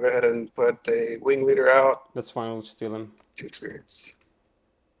 I'm gonna go ahead and put a wing leader out. That's fine, we'll steal him. 2 experience.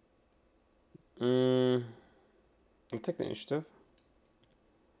 I'll take the initiative.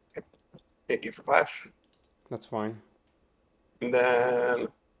 Hit you for 5. That's fine. And then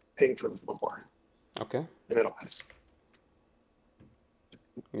ping for 1 more. Okay. And then I'll pass.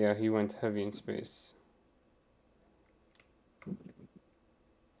 Yeah, he went heavy in space.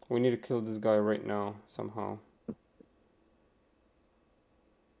 We need to kill this guy right now, somehow.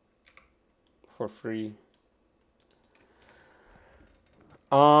 For free.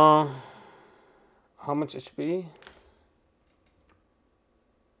 How much HP?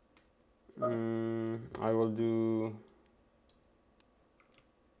 I will do...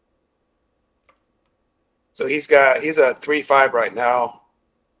 So he's a 3-5 right now.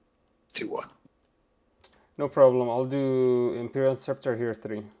 2-1. No problem. I'll do Imperial Scepter here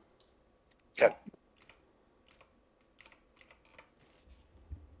 3. Okay.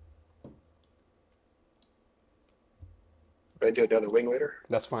 Ready to do another wing leader?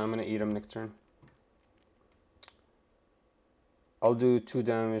 That's fine. I'm gonna eat him next turn. I'll do 2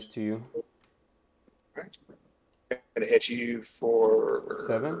 damage to you. Right. Gonna hit you for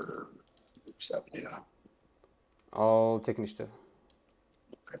 7? 7, yeah. I'll take initiative.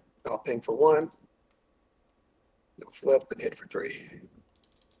 Okay. I'll ping for 1. You'll flip and hit for 3.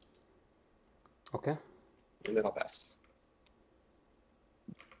 Okay. And then I'll pass.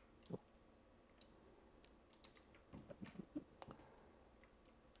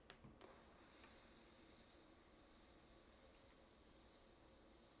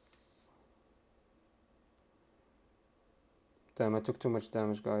 Damn, I took too much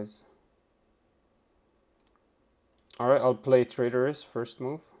damage, guys. Alright, I'll play Traitorous first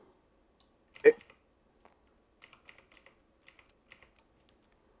move. Okay.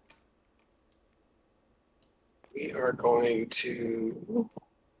 We are going to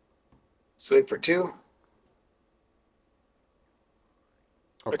swing for 2.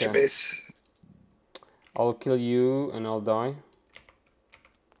 What's your Okay. base? I'll kill you and I'll die.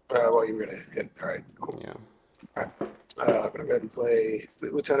 Well, you were gonna hit. All right, cool. Yeah. All right. I'm gonna go ahead and play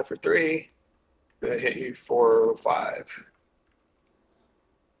Fleet Lieutenant for 3. Then hit you for 5.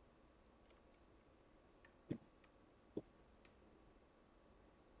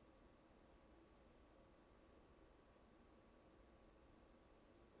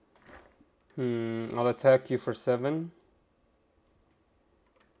 I'll attack you for 7.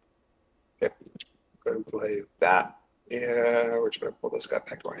 Okay. Go ahead and play that. Yeah, we're just gonna pull this guy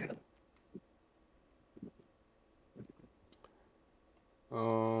back to our hand.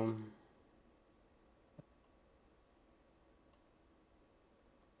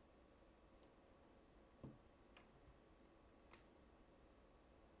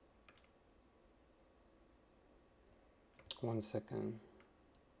 1 second.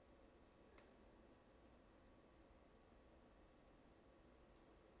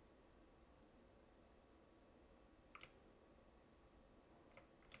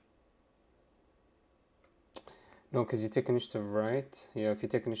 No, because you take initiative, right? Yeah, if you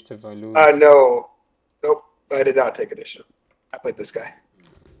take initiative, I lose. No. Nope. I did not take initiative. I played this guy.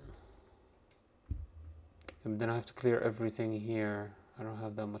 And then I have to clear everything here. I don't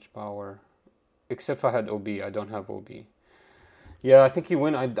have that much power. Except if I had OB. I don't have OB. Yeah, I think you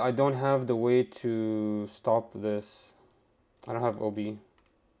win. I don't have the way to stop this. I don't have OB.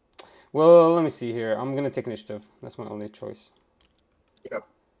 Well, let me see here. I'm going to take initiative. That's my only choice. Yep.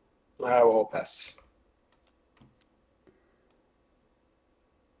 I will pass.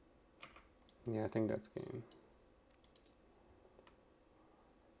 Yeah, I think that's game.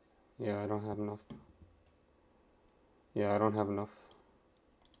 Yeah, I don't have enough. Yeah, I don't have enough.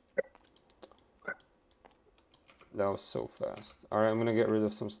 That was so fast. Alright, I'm gonna get rid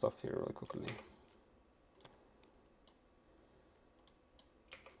of some stuff here really quickly.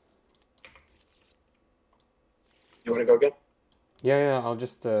 You want to go again? Yeah, I'll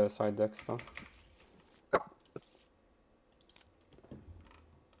just side deck stuff.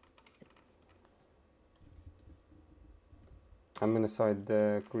 I'm gonna side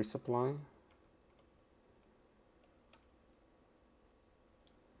deck resupply.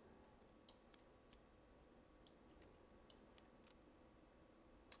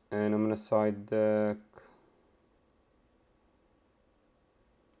 And I'm gonna side deck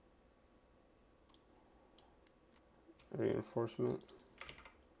reinforcement.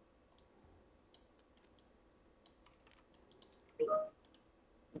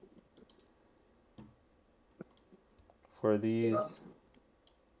 For these.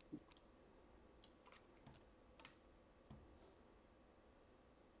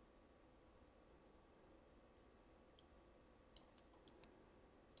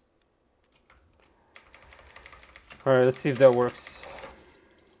 Alright, let's see if that works.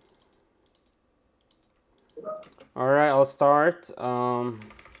 Alright, I'll start.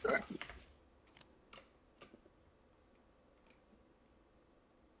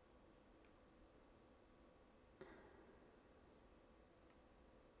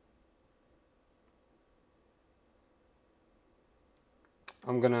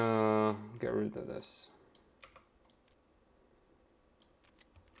 I'm gonna get rid of this.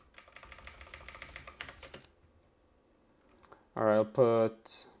 Alright, I'll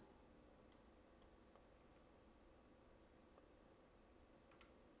put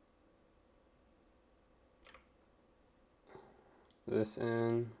this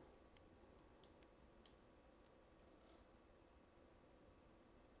in.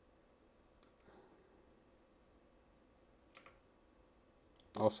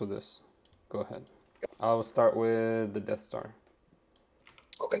 Also this. Go ahead. I'll start with the Death Star.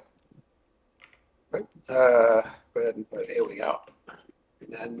 Okay. Right. Go ahead and put A-Wing out.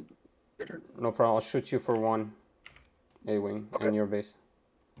 And then your turn. No problem. I'll shoot you for 1 A-Wing in your base.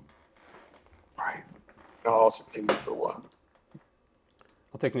 All right. I'll also ping you for 1.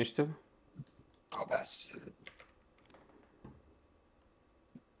 I'll take initiative. I'll pass.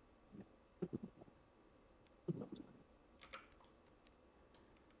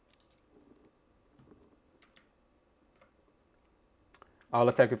 I'll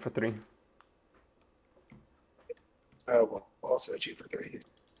attack it for 3. We'll also hit you for 3.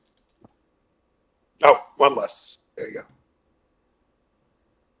 Oh, 1 less. There you go.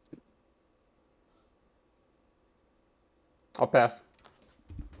 I'll pass.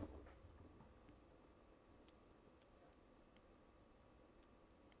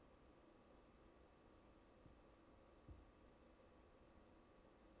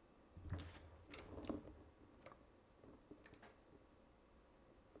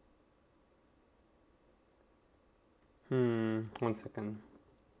 One second.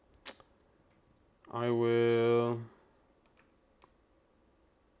 I will.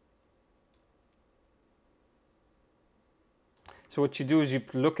 So what you do is you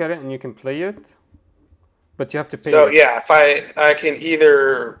look at it and you can play it, but you have to pay. So it. yeah, if I can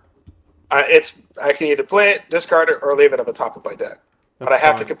either I can either play it, discard it, or leave it at the top of my deck. But I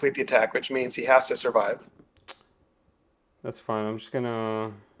have to complete the attack, which means he has to survive. That's fine. I'm just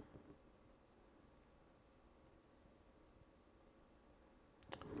gonna.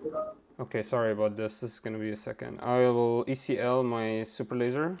 Okay, sorry about this. This is gonna be a second. I will ECL my super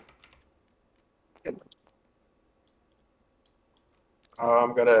laser.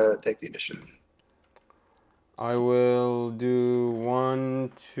 I'm gonna take the initiative. I will do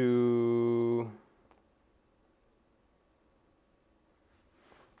 1, 2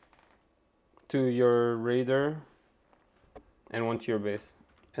 to your raider. and 1 to your base,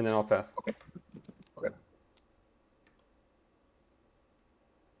 and then I'll pass. Okay. Okay.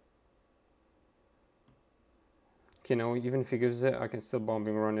 Okay, now even if he gives it, I can still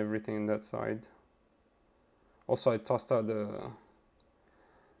bombing run everything in that side. Also, I tossed out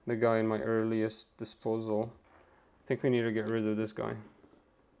the guy in my earliest disposal. I think we need to get rid of this guy.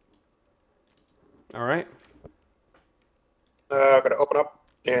 All right. I'm gonna open up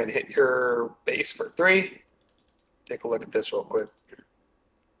and hit your base for 3. Take a look at this real quick.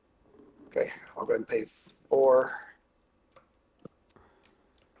 Okay, I'll go ahead and pay 4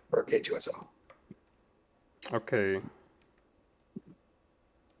 for K2SL. Okay.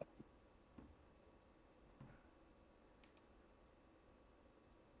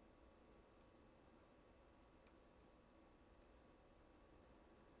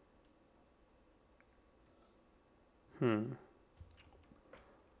 Hmm.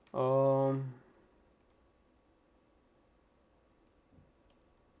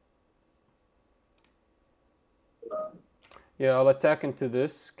 Yeah, I'll attack into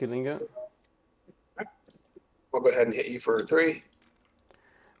this, killing it. We'll go ahead and hit you for 3.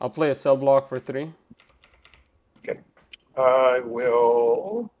 I'll play a cell block for 3. Okay. I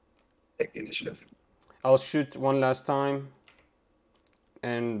will take the initiative. I'll shoot one last time.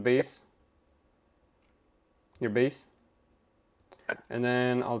 And base. Your base. And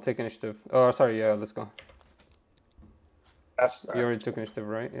then I'll take initiative. Oh, sorry, yeah, let's go. That's You already took initiative,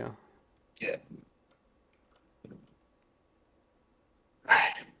 right? Yeah. Yeah.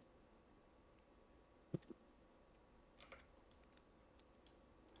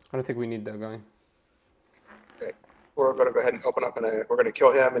 I don't think we need that guy. Okay. We're going to go ahead and open up, and we're going to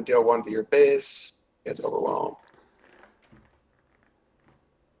kill him and deal 1 to your base. It's overwhelmed.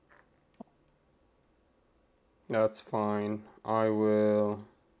 That's fine. I'll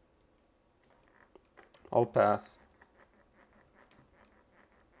pass.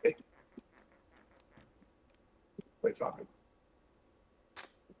 Okay. Play Falcon.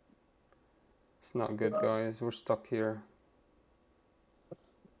 It's not good, guys. We're stuck here.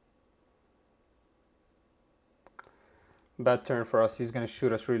 Bad turn for us. He's going to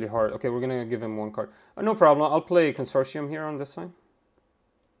shoot us really hard. Okay, we're going to give him 1 card. No problem. I'll play Consortium here on this side.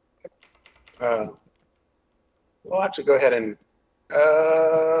 We'll actually go ahead and,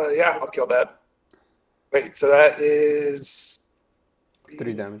 yeah, I'll kill that. Wait, so that is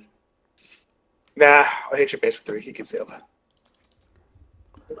 3 damage. Nah, I'll hit your base for 3. He can sail that.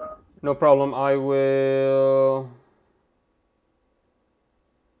 No problem. I will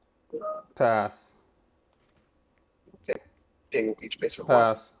pass. Okay. Ping each base for 1.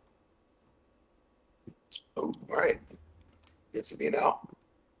 Pass. Oh, all right. Get Sabine out.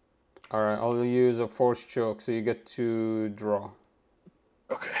 All right, I'll use a force choke, so you get to draw.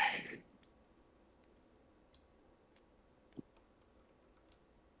 Okay.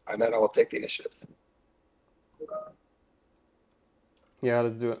 And then I will take the initiative. Yeah,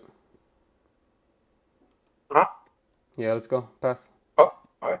 let's do it. Huh? Yeah, let's go. Pass. Oh,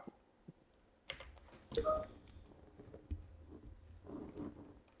 all right.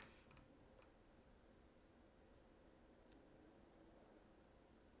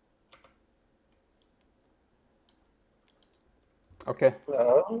 Okay.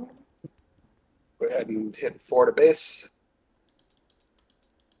 Go ahead and hit 4 to base.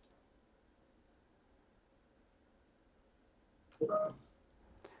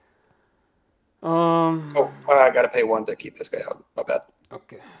 Oh, I gotta pay 1 to keep this guy out. My bad.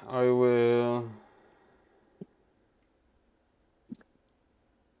 Okay, I will.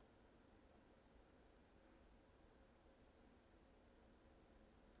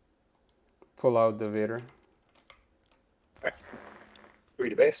 Pull out the Vader. All right. 3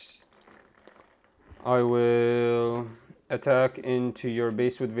 to base. I will attack into your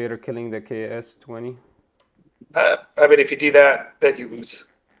base with Vader, killing the KS-20. I mean, if you do that, then you lose.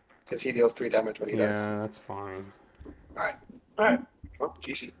 Because he deals 3 damage when he dies. Yeah, that's fine. Alright. Alright. Well,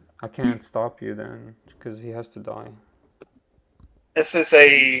 GG. I can't stop you then, because he has to die. This is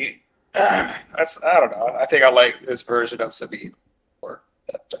a... that's, I don't know. I think I like this version of Sabine. Or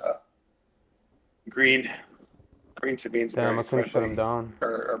that green Sabine's Damn, very I couldn't shut him friendly. down.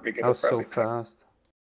 Or That beginner was so friendly. fast.